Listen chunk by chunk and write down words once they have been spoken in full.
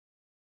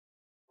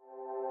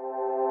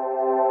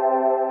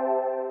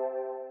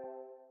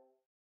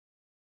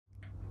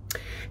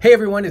Hey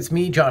everyone, it's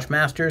me, Josh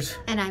Masters.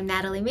 And I'm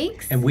Natalie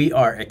Meeks. And we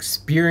are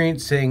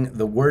experiencing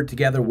the Word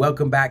together.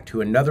 Welcome back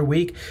to another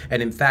week.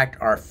 And in fact,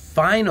 our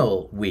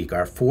final week,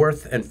 our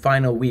fourth and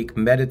final week,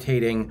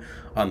 meditating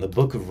on the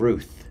Book of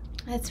Ruth.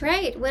 That's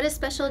right. What a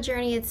special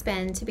journey it's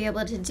been to be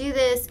able to do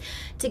this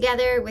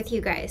together with you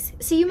guys.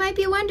 So you might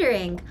be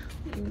wondering,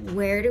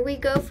 where do we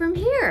go from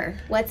here?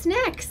 What's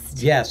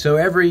next? Yeah, so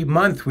every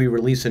month we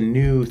release a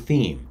new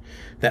theme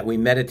that we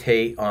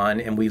meditate on,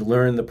 and we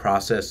learn the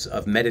process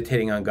of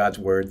meditating on God's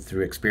Word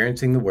through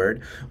experiencing the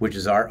Word, which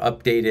is our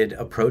updated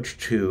approach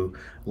to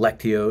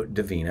Lectio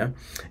Divina.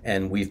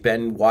 And we've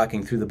been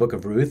walking through the Book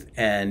of Ruth,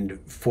 and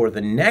for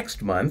the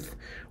next month,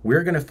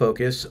 we're going to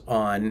focus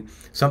on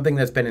something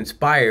that's been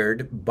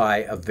inspired by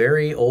a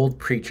very old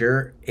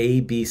preacher,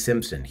 A.B.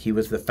 Simpson. He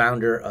was the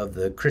founder of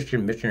the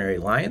Christian Missionary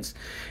Alliance,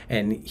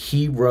 and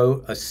he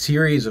wrote a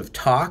series of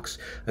talks,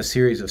 a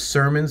series of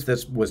sermons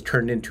that was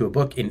turned into a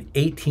book in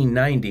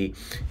 1890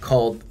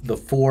 called The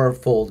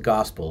Fourfold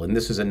Gospel. And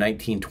this is a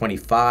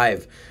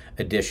 1925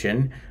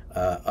 edition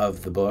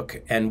of the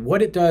book. And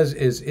what it does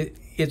is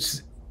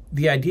it's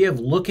the idea of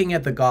looking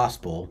at the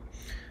gospel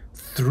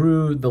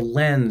through the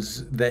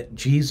lens that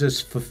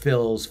Jesus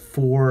fulfills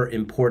four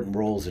important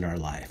roles in our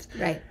life.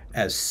 Right.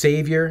 As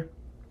Savior,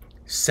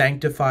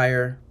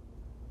 Sanctifier,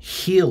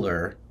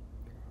 Healer,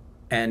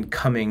 and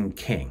coming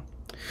King.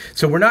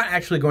 So we're not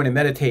actually going to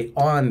meditate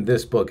on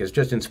this book. It's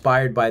just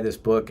inspired by this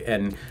book,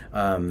 and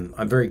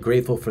I'm very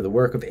grateful for the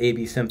work of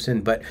A.B.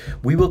 Simpson. But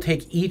we will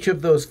take each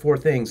of those four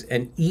things,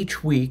 and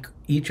each week,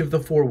 each of the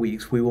 4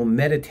 weeks, we will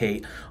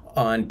meditate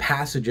on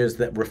passages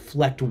that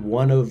reflect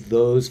one of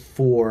those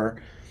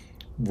four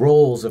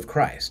roles of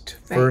Christ.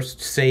 Right. First,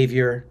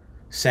 Savior,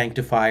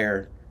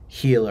 Sanctifier,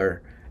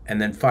 Healer,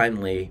 and then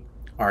finally,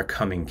 our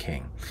coming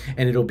King.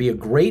 And it'll be a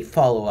great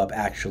follow-up,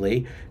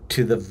 actually,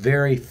 to the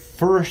very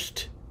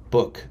first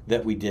book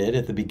that we did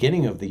at the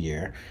beginning of the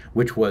year,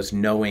 which was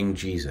Knowing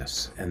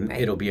Jesus. And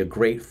Right. It'll be a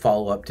great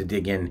follow-up to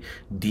dig in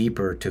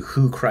deeper to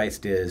who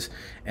Christ is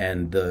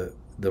and the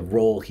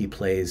role he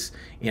plays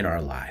in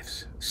our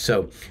lives.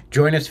 So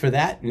join us for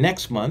that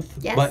next month.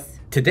 Yes. But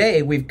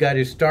today we've got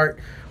to start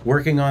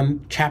working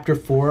on chapter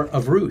 4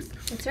 of Ruth.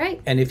 That's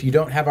right. And if you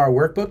don't have our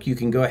workbook, you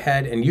can go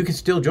ahead and you can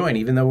still join,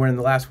 even though we're in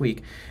the last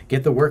week.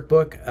 Get the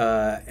workbook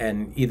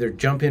and either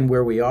jump in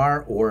where we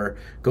are or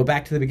go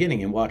back to the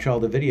beginning and watch all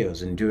the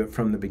videos and do it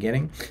from the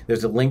beginning.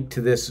 There's a link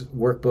to this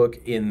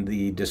workbook in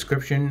the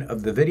description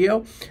of the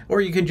video,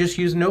 or you can just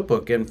use a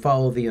notebook and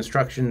follow the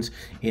instructions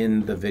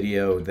in the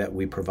video that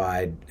we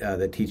provide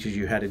that teaches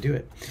you how to do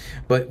it.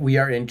 But we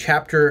are in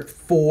chapter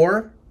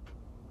 4,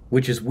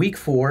 which is week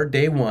 4,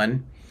 day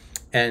 1.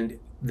 And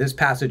this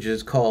passage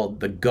is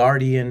called the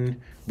Guardian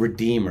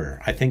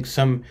Redeemer. I think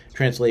some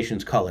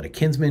translations call it a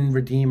kinsman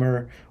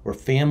redeemer or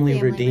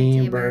family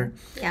redeemer.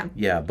 Yeah.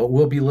 Yeah, but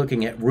we'll be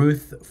looking at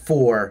Ruth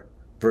 4,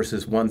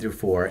 verses 1 through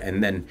 4,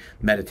 and then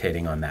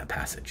meditating on that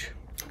passage.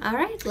 All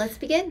right, let's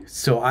begin.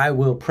 So I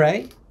will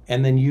pray,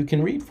 and then you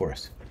can read for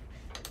us.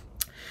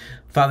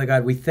 Father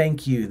God, we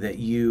thank you that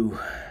you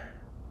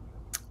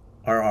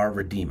are our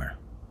Redeemer.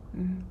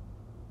 Mm-hmm.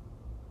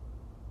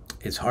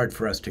 It's hard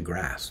for us to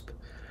grasp.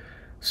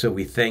 So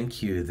we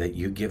thank you that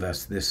you give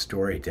us this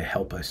story to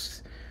help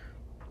us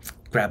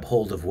grab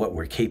hold of what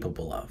we're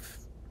capable of.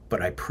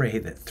 But I pray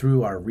that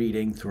through our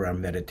reading, through our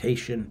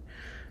meditation,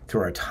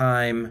 through our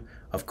time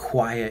of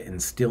quiet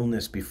and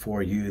stillness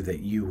before you,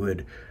 that you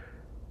would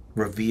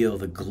reveal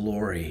the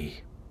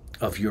glory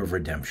of your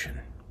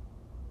redemption,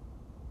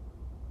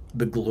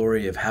 the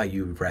glory of how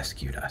you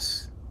rescued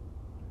us.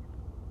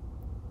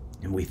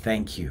 And we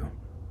thank you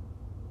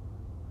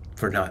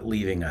for not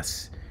leaving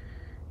us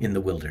in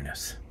the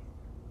wilderness.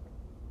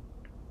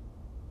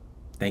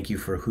 Thank you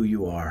for who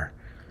you are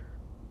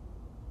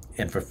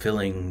and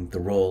fulfilling the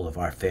role of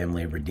our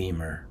family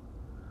redeemer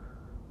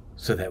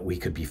so that we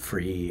could be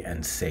free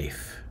and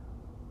safe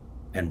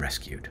and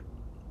rescued.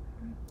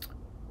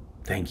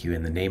 Thank you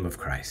in the name of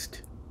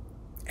Christ.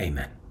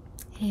 Amen.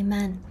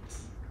 Amen.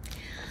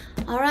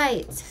 All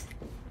right.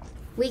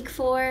 Week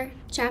 4,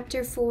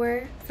 chapter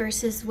 4,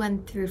 verses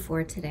 1 through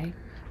 4 today.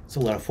 It's a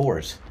lot of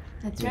fours.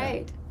 That's Yeah.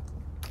 right.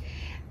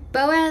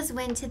 Boaz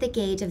went to the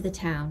gate of the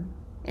town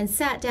and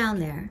sat down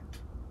there.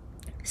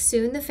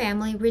 Soon the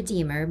family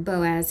redeemer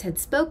Boaz had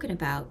spoken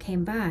about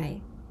came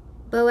by.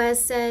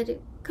 Boaz said,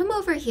 "Come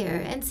over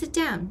here and sit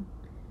down."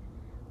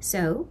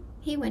 So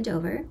he went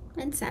over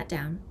and sat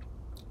down.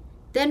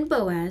 Then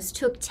Boaz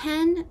took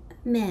 10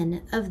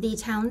 men of the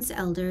town's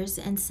elders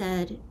and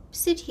said,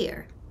 "Sit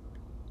here."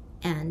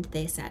 And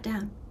they sat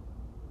down.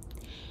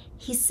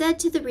 He said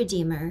to the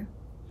redeemer,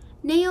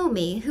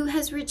 "Naomi, who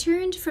has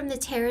returned from the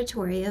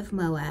territory of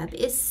Moab,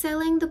 is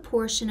selling the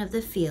portion of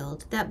the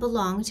field that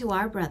belonged to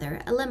our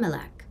brother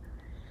Elimelech.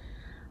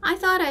 I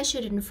thought I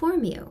should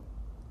inform you.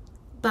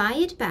 Buy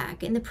it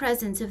back in the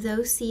presence of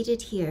those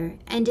seated here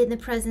and in the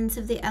presence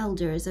of the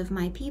elders of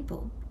my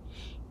people.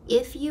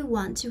 If you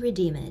want to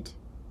redeem it,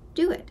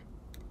 do it.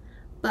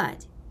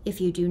 But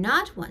if you do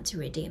not want to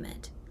redeem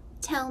it,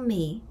 tell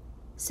me,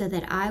 so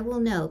that I will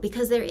know,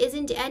 because there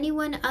isn't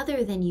anyone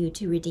other than you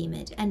to redeem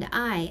it, and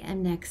I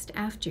am next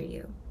after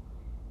you.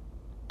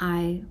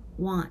 I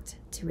want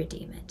to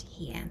redeem it,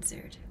 he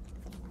answered.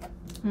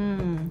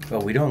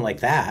 Well, we don't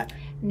like that.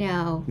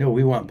 No. No,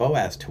 we want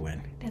Boaz to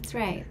win. That's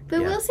right.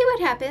 But Yeah. we'll see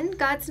what happens.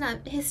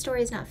 His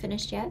story's not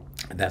finished yet.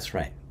 That's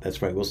right.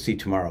 That's right. We'll see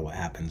tomorrow what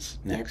happens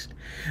next.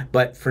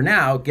 But for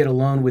now, get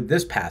alone with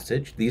this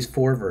passage, these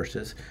 4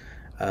 verses.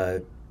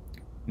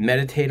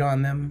 Meditate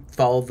on them.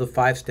 Follow the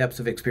 5 steps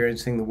of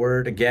experiencing the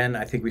Word. Again,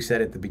 I think we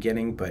said at the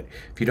beginning, but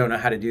if you don't know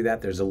how to do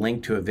that, there's a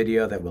link to a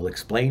video that will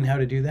explain how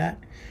to do that.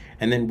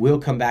 And then we'll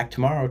come back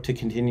tomorrow to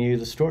continue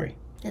the story.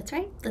 That's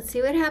right. Let's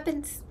see what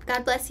happens.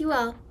 God bless you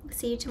all.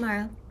 See you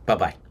tomorrow.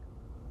 Bye-bye.